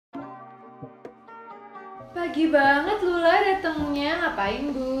Pagi banget Lula datangnya,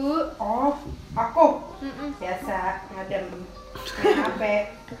 ngapain Bu? Oh, aku? Biasa, ngadem main HP,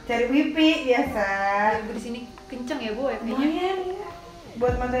 cari wifi biasa. Bu di sini kenceng ya Bu wifi-nya? Lumayan ya,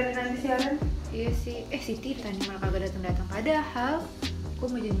 buat materi nanti siaran. Iya sih, si Tita nih malah kagak datang-datang. Padahal gue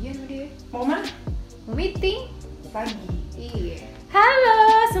mau janjian sama dia. Mau mana? Mau meeting? Pagi. Iya. Halo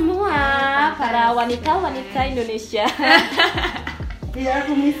semua para wanita-wanita Indonesia. Iya,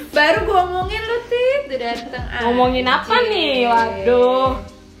 aku miss. Baru gue ngomongin lu Tit, udah dateng aja. Ngomongin apa nih? Waduh.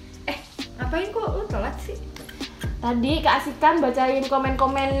 Ngapain kok lu telat sih? Tadi keasikan bacain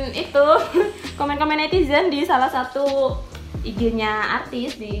komen-komen itu, komen-komen netizen di salah satu IG-nya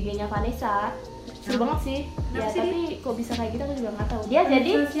artis, di IG-nya Vanessa. Seru banget sih. Ya Kenapa sih tapi kok bisa kayak gitu aku juga nggak tahu. Dia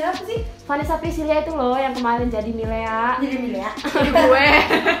jadi siapa sih? Vanessa Priscilia itu loh yang kemarin jadi Milea. Jadi Milea. Jadi gue.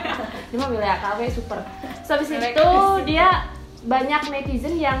 Dia mah Milea KW super. So, habis Milea itu KW. dia banyak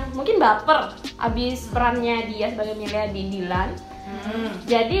netizen yang mungkin baper abis perannya dia sebagai Milea di Dilan.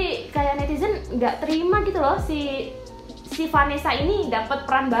 Jadi kayak netizen nggak terima gitu loh si Vanessa ini dapat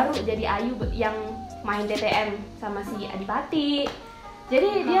peran baru jadi Ayu yang main TTM sama si Adipati.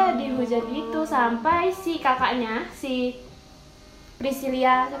 Jadi dia dihujat gitu sampai si kakaknya si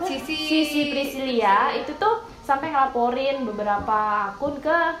Priscilia si Priscilia itu tuh sampai ngelaporin beberapa akun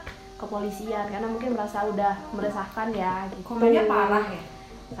ke kepolisian karena mungkin merasa udah meresahkan ya gitu. Komennya parah ya?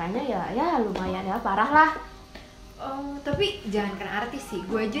 Kayaknya ya lumayan ya parah lah. Oh, tapi jangan kena artis sih.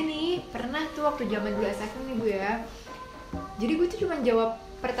 Gue aja nih pernah tuh waktu zaman dulu SMA nih Bu ya. Jadi gue tuh cuma jawab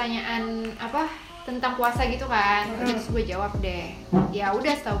pertanyaan apa tentang puasa gitu kan. Terus gue jawab deh. Ya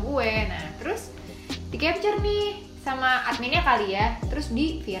udah setahu gue. Nah, terus di capture nih sama adminnya kali ya. Terus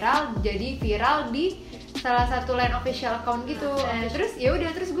jadi viral di salah satu line official account gitu. Terus ya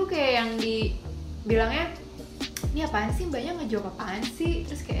udah terus gue kayak yang dibilangnya ini apaan sih, mbaknya ngejawab apaan sih,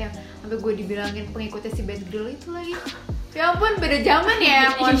 terus kayak yang sampai gue dibilangin pengikutnya si bad girl itu lagi. Ya ampun, beda zaman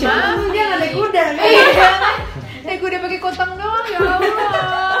ya, mohon maaf. Dia nggak naik kuda kan? Iya, naik kuda pakai kotang doang, ya Allah.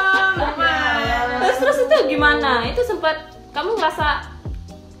 Terus itu gimana? Itu sempat kamu ngerasa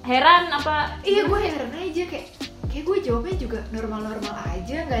heran apa? Iya, gue heran aja kayak gue jawabnya juga normal-normal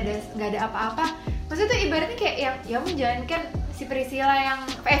aja, nggak ada apa-apa. Maksudnya tuh ibaratnya kayak yang menjalankan si Priscilla yang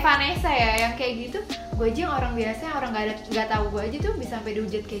Vanessa ya yang kayak gitu. Gue aja yang orang biasa yang orang nggak tahu gue aja tuh bisa sampai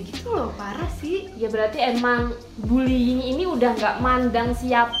dihujat kayak gitu loh, parah sih. Ya berarti emang bullying ini udah nggak mandang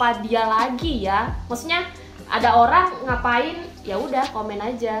siapa dia lagi ya. Maksudnya ada orang ngapain ya udah komen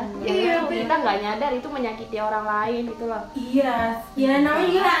aja. Iya, kita nggak nyadar itu menyakiti orang lain gitu loh. Iya, ya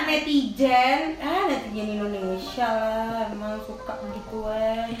namanya juga netizen. Netizen Indonesia lah, emang suka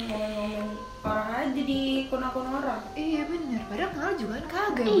gituan ngomong orang aja di akun-akun orang. Iya bener, padahal kenal juga kan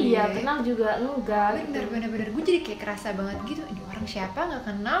kagak. Iya, gue. kenal juga enggak. Bener, gue jadi kayak kerasa banget gitu. Ini orang siapa nggak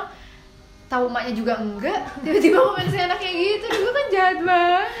kenal, tahu maknya juga enggak, tiba-tiba komen si anaknya gitu, gue kan jahat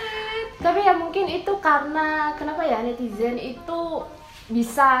banget. Tapi ya mungkin itu karena kenapa ya netizen itu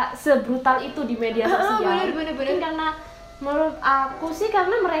bisa sebrutal itu di media sosial. Bener. Mungkin karena menurut aku sih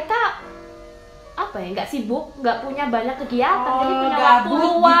karena mereka apa ya nggak sibuk, nggak punya banyak kegiatan, jadi punya waktu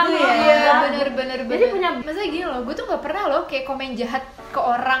luang gitu ya? Iya bener. Jadi punya maksudnya gini loh, gue tuh nggak pernah loh kayak komen jahat ke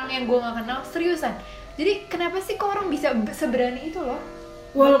orang yang gue nggak kenal, seriusan. Jadi kenapa sih kok orang bisa seberani itu loh?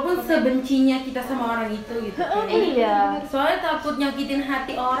 Walaupun sebencinya kita sama orang itu gitu. iya. Soalnya takut nyakitin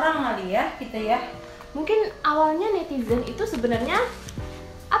hati orang kali ya kita ya. Mungkin awalnya netizen itu sebenarnya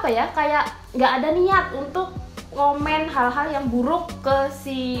apa ya kayak nggak ada niat untuk ngomen hal-hal yang buruk ke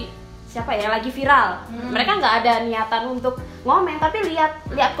si siapa ya lagi viral. Mereka nggak ada niatan untuk ngomen, tapi lihat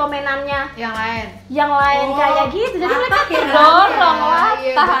komenannya Yang lain kayak gitu. Jadi mereka terdorong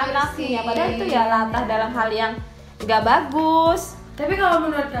latah anaknya. Padahal itu ya latah dalam hal yang nggak bagus. Tapi kalau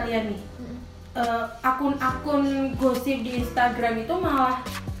menurut kalian nih, akun-akun gosip di Instagram itu malah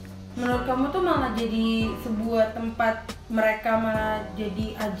menurut kamu tuh malah jadi sebuah tempat mereka malah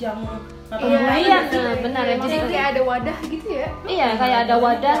jadi ajang Iya, benar ya. Jadi kayak ada wadah gitu ya? Iya, kayak ada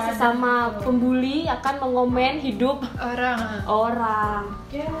wadah sesama pembuli akan mengomen hidup orang.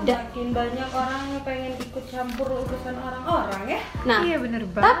 Ya, makin banyak orang yang pengen ikut campur urusan orang-orang ya. Nah, iya bener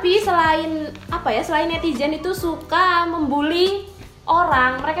banget. tapi selain netizen itu suka membuli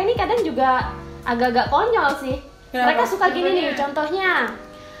orang, mereka ini kadang juga agak-agak konyol sih. Mereka suka gini nih, contohnya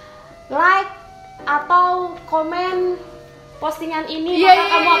like atau komen postingan ini maka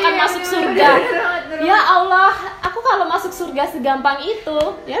kamu akan masuk surga. Ya Allah, aku kalau masuk surga segampang itu,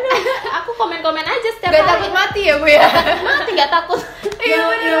 ya udah, aku komen-komen aja setiap Gak hari. takut mati ya Bu ya? Mati nggak takut. Yang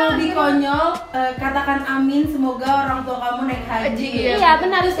lebih konyol, katakan amin semoga orang tua kamu naik haji. Iya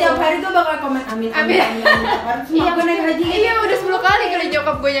benar. Terus setiap hari tuh bakal komen amin. Semoga naik haji. Iya udah 10 kali kali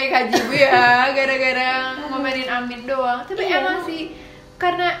nyokap gue naik haji Bu ya, gara-gara ngomenin amin doang. Tapi emang sih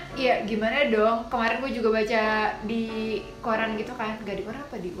karena ya gimana dong, kemarin gue juga baca di koran gitu kan, gak di koran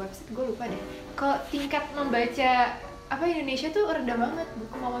apa di website gue lupa deh, kalau tingkat membaca apa Indonesia tuh rendah banget,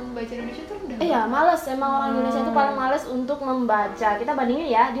 kemampuan membaca Indonesia tuh rendah. Iya, males emang orang Indonesia itu paling males untuk membaca. Kita bandingin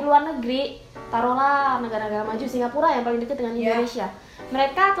ya di luar negeri, taruhlah negara-negara maju, Singapura yang paling dekat dengan Indonesia.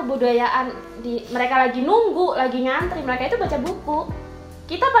 Mereka kebudayaan mereka lagi nunggu, lagi ngantri, mereka itu baca buku.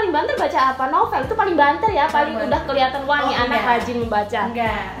 Kita paling banter baca apa? Novel itu paling banter ya, paling udah kelihatan wah nih anak rajin membaca.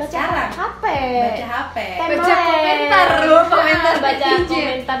 Baca sekarang HP. Baca HP. Baca komentar loh, komentar baca netizen.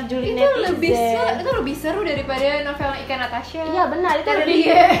 komentar Juli Itu netizen. itu lebih seru daripada novel Ika Natasha. Iya benar, itu Karena lebih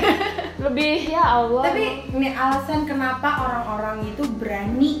dia. lebih ya Allah. Tapi ini alasan kenapa orang-orang itu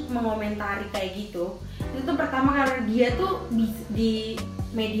berani mengomentari kayak gitu. Itu tuh pertama karena dia tuh di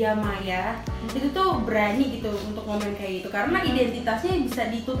media maya itu tuh berani gitu untuk ngomong kayak gitu karena identitasnya bisa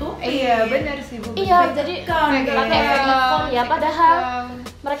ditutupi. Iya benar sih Bu. Iya, jadi pakai fake account ya, padahal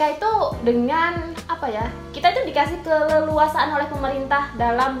mereka itu dengan apa ya? Kita itu dikasih keleluasaan oleh pemerintah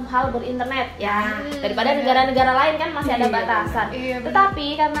dalam hal berinternet ya. Daripada negara-negara lain kan masih ada batasan.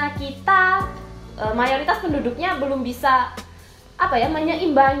 Tetapi karena kita mayoritas penduduknya belum bisa apa ya,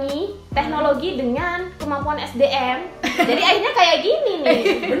 menyeimbangi teknologi dengan kemampuan SDM. Jadi akhirnya kayak gini nih.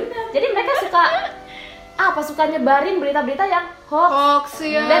 Jadi mereka suka nyebarin berita-berita yang hoax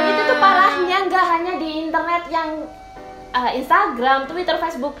ya. Dan itu tuh parahnya nggak hanya di internet yang Instagram, Twitter,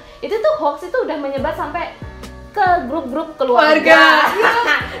 Facebook. Itu tuh hoax itu udah menyebar sampai ke grup-grup keluarga.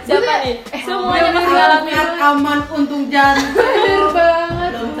 Siapa nih? Semuanya pasti ngalamin. Aman untung jantung. Bener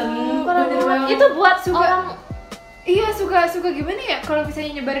banget. Belum tentu. Itu buat orang. Iya suka gimana ya, kalau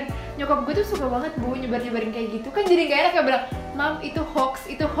misalnya nyebarin, nyokap gue tuh suka banget Bu nyebarin kayak gitu kan, jadi gak enak ya bilang mam itu hoax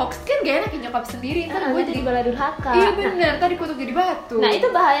kan gak enak ya nyokap sendiri, ntar gue jadi bala durhaka. Iya benar, tadi kutuk jadi batu. Nah itu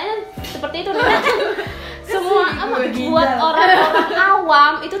bahayanya seperti itu nih. Semua buat orang-orang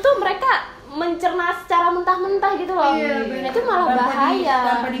awam itu tuh mereka mencerna secara mentah-mentah gitu loh. Itu malah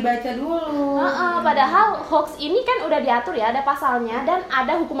bahaya. Tanpa dibaca dulu. Padahal hoax ini kan udah diatur ya, ada pasalnya dan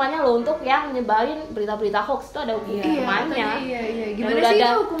ada hukumannya loh untuk yang nyebarin berita-berita hoax, itu ada hukumannya. Iya. Gimana sih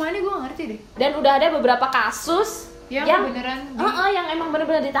itu hukumannya, gue gak ngerti deh. Dan udah ada beberapa kasus yang beneran yang emang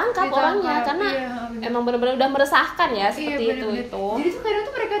bener-bener ditangkap orangnya karena emang bener-bener udah meresahkan ya seperti itu. Jadi tuh kadang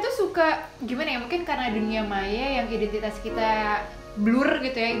tuh mereka tuh suka gimana ya, mungkin karena dunia maya yang identitas kita blur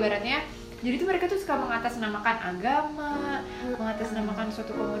gitu ya ibaratnya. Jadi tuh mereka tuh suka mengatasnamakan agama, mengatasnamakan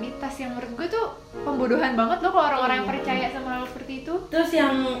suatu komunitas yang menurut gue tuh pembodohan banget loh kalau orang-orang yang percaya sama hal seperti itu. Terus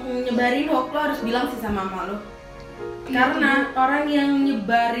yang nyebarin hoax lo harus bilang sih sama mama lo. Karena orang yang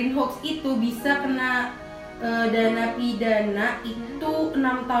nyebarin hoax itu bisa kena dana pidana itu 6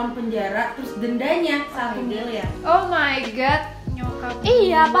 tahun penjara, terus dendanya 1 miliar. Oh my god, nyokap.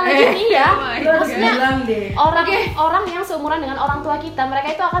 Iya, apalagi nih ya. Maksudnya orang yang seumuran dengan orang tua kita, mereka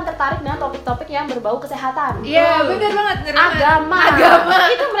itu akan tertarik dengan topik-topik yang berbau kesehatan. Iya, benar banget. Agama.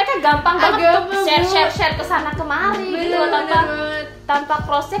 Itu mereka gampang banget untuk share kesana kemari gitu loh, tanpa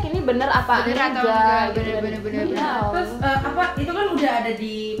cross check ini bener apa enggak. Bener. Terus itu kan udah ada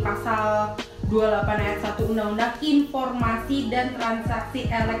di pasal 28 ayat 1 Undang-Undang Informasi dan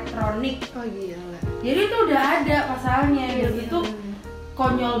Transaksi Elektronik. Oh gila. Jadi itu udah ada pasalnya. Itu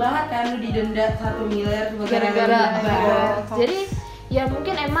konyol banget kan, lu didenda 1 miliar gara-gara. Jadi ya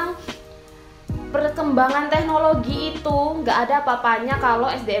mungkin emang perkembangan teknologi itu nggak ada apa-apanya kalau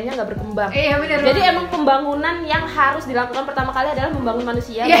SDM-nya nggak berkembang. Iya benar. Jadi emang pembangunan yang harus dilakukan pertama kali adalah membangun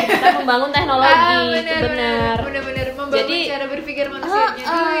manusia, bukan membangun teknologi. Benar. Membangun jadi cara berpikir manusianya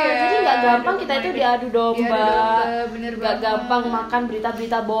dulu ya. Jadi nggak gampang kita itu diadu domba. Nggak gampang banget. makan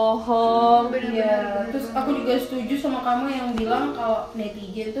berita-berita bohong. Iya. Terus aku juga setuju sama kamu yang bilang kalau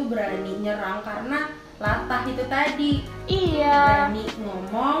netizen tuh berani nyerang karena latah itu tadi. Iya. Berani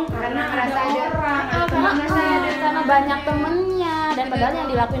ngomong karena ada orang. Karena banyak temennya dan padahal yang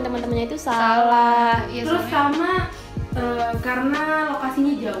dilakuin teman-temannya itu salah. Terus sama karena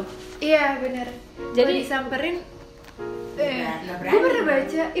lokasinya jauh. Iya benar. Jadi disamperin. Gue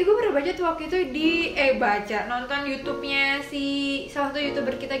pernah baca tuh waktu itu nonton YouTube-nya si salah satu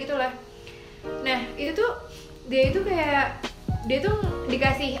YouTuber kita gitulah. Nah itu tuh dia tuh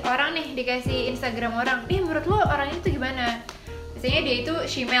dikasih Instagram orang. Menurut lo orang itu gimana? Misalnya dia itu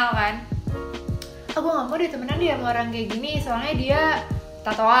shemale kan. Gue gak mau deh temenan dia sama orang kayak gini, soalnya dia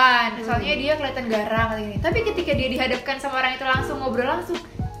tatoan, soalnya dia kelihatan garang kayak gini. Tapi ketika dia dihadapkan sama orang itu langsung ngobrol langsung,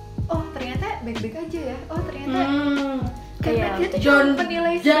 oh ternyata baik-baik aja ya. Oh ternyata karena dia tuh cuma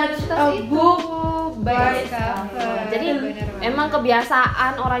penilai judge a book by cover. Jadi emang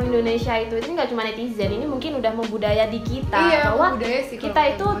kebiasaan orang Indonesia itu nggak cuma netizen, ini mungkin udah membudaya di kita bahwa sih,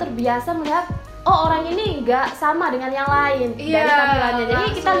 kita itu terbiasa melihat orang ini nggak sama dengan yang lain dari tampilannya. Jadi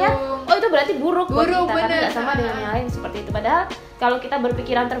kita lihat itu berarti buruk buat kita karena nggak sama dengan yang lain seperti itu. Padahal kalau kita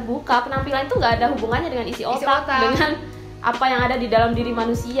berpikiran terbuka, penampilan itu nggak ada hubungannya dengan isi otak. Dengan apa yang ada di dalam diri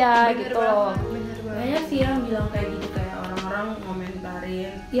manusia gitu loh. Banyak sih yang bilang kayak gitu, kayak orang-orang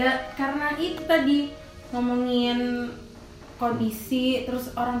ngomentarin ya karena itu tadi ngomongin kondisi,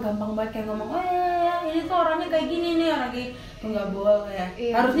 terus orang gampang banget kayak ngomong ini tuh orangnya kayak gini nih, orang kayak itu nggak boleh.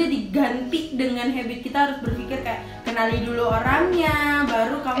 Harusnya diganti dengan habit kita harus berpikir kayak kenali dulu orangnya,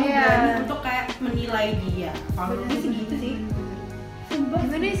 baru kamu berani untuk kayak menilai dia. Kalau gue sih gitu sih.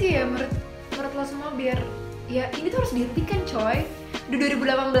 Gimana sih ya menurut lo semua biar ya ini tuh harus dihentikan coy. Di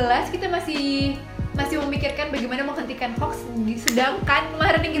 2018 kita masih memikirkan bagaimana menghentikan hoax, sedangkan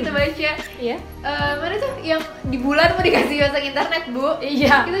kemarin yang kita baca mana tuh yang di bulan mau dikasih masuk internet bu,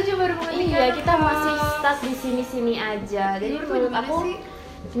 kita coba baru menghentikan kita masih stuck di sini aja. Jadi menurut aku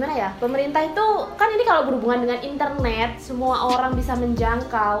gimana ya, pemerintah itu kan ini kalau berhubungan dengan internet semua orang bisa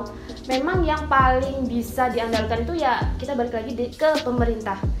menjangkau, memang yang paling bisa diandalkan itu ya kita balik lagi ke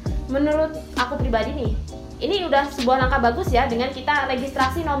pemerintah. Menurut aku pribadi nih, ini udah sebuah langkah bagus ya dengan kita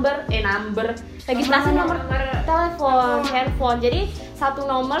registrasi nomor telepon, handphone. Jadi satu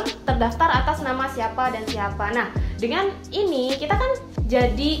nomor terdaftar atas nama siapa dan siapa. Nah, dengan ini kita kan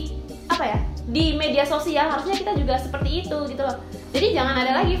jadi di media sosial harusnya kita juga seperti itu gitu loh. Jadi jangan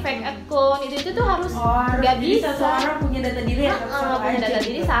ada lagi fake account, itu tuh harus nggak bisa. Orang punya data diri punya data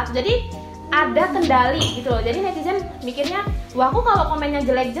diri saat. Jadi ada kendali gitu loh. Jadi netizen mikirnya, wah aku kalau komennya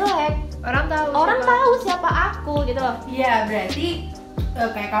jelek-jelek, orang tahu siapa aku gitu loh. Iya, berarti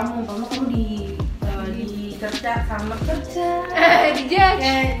kayak kamu di kerja sama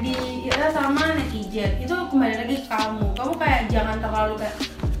sama netizen itu kembali lagi ke kamu kayak jangan terlalu kayak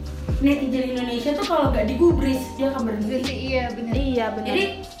netizen Indonesia tuh kalau nggak digubris dia akan berhenti. Iya benar. Jadi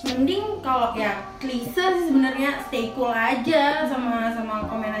mending kalau ya klise sih sebenarnya stay cool aja sama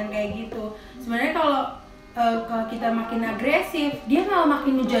komenan kayak gitu. Sebenarnya kalau kita makin agresif dia malah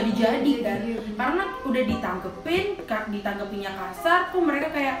makin menjadi-jadi kan, karena udah ditangkepinnya kasar tuh mereka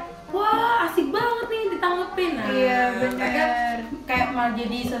kayak wah asik banget nih ditanggepin. Nah, benar. Kayak malah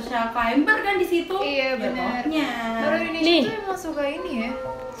jadi social climber kan di situ. Iya benar. Orang Indonesia tuh emang suka ini ya.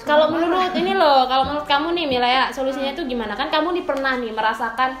 Kalau menurut kamu nih Milea, solusinya itu gimana? Kan kamu pernah nih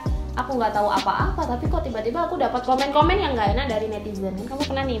merasakan aku nggak tahu apa-apa tapi kok tiba-tiba aku dapat komen-komen yang nggak enak dari netizen. Kamu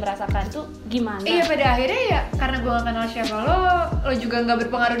pernah nih merasakan tuh gimana? Iya, pada akhirnya ya karena gue nggak kenal siapa lo juga nggak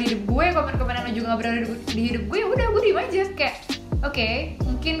berpengaruh di hidup gue, komen-komenan lo juga nggak berpengaruh di hidup gue, ya udah gue diem aja kayak oke,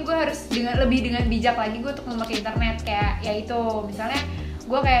 mungkin gue harus lebih dengan bijak lagi gue untuk memakai internet. Kayak ya itu misalnya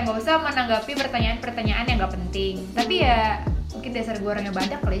gue kayak nggak usah menanggapi pertanyaan-pertanyaan yang nggak penting, tapi ya mungkin dasar gue orangnya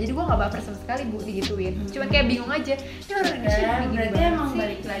badak kali ya, jadi gue nggak baper sama sekali bu digituin. Cuman kayak bingung aja ini orang Indonesia berarti emang sih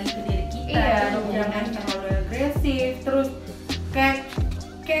balik lagi ke diri kita. Jangan terlalu agresif, terus kayak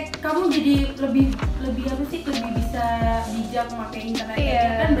kamu jadi lebih bisa bijak memakai internet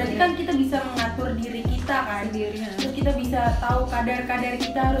kan, berarti kan kita bisa mengatur diri kita kan, terus kita bisa tahu kadar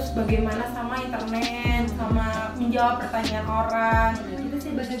kita harus bagaimana sama internet, sama menjawab pertanyaan orang gitu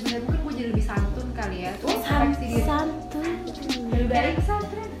sih. Bener-bener mungkin gue jadi lebih santun kali ya. Santun lebih baik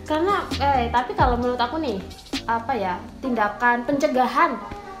santun karena tapi kalau menurut aku nih tindakan pencegahan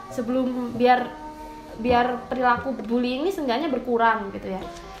sebelum biar perilaku bullying ini seenggaknya berkurang gitu ya.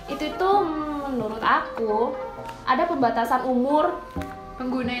 Itu menurut aku ada pembatasan umur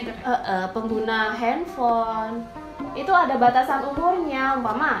pengguna internet. Pengguna handphone itu ada batasan umurnya.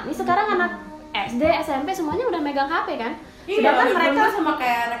 Umpama ini sekarang anak SD, SMP semuanya udah megang HP kan. Sedangkan mereka sama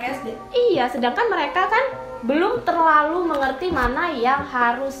kayak anak SD. Iya, sedangkan mereka kan belum terlalu mengerti mana yang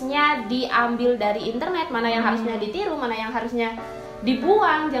harusnya diambil dari internet, mana yang harusnya ditiru, mana yang harusnya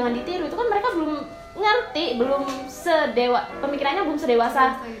dibuang, jangan ditiru. Itu kan mereka belum ngerti, pemikirannya belum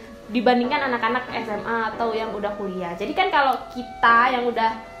sedewasa dibandingkan anak-anak SMA atau yang udah kuliah. Jadi kan kalau kita yang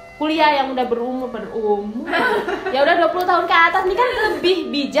udah kuliah, yang udah berumur ya udah 20 tahun ke atas ini kan lebih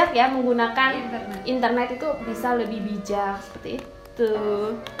bijak ya menggunakan internet itu bisa lebih bijak seperti itu.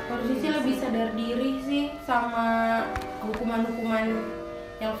 Harusnya sih lebih sadar diri sih sama hukuman-hukuman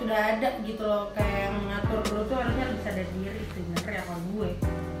yang sudah ada gitu loh, kayak yang mengatur dulu tuh harusnya lebih sadar diri sebenarnya kalau gue.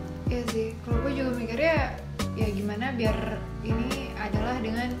 Iya sih, kalau gue juga mikirnya ya gimana biar ini adalah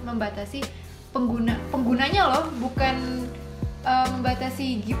dengan membatasi penggunanya loh, bukan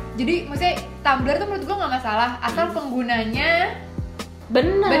membatasi jadi maksudnya Tumblr tuh menurut gue nggak masalah asal penggunanya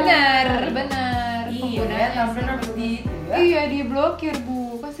benar Iya, Tumblr harus iya diblokir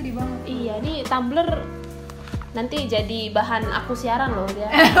bu, kan sedih banget. Iya, nih Tumblr nanti jadi bahan aku siaran loh dia.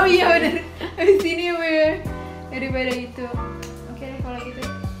 Oh iya benar, di sini gue daripada itu. Oke deh kalau gitu.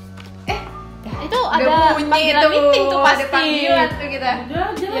 Itu ada panggilan meeting tuh pasti. Ada panggilan tuh kita.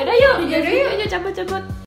 Yaudah yuk cabut.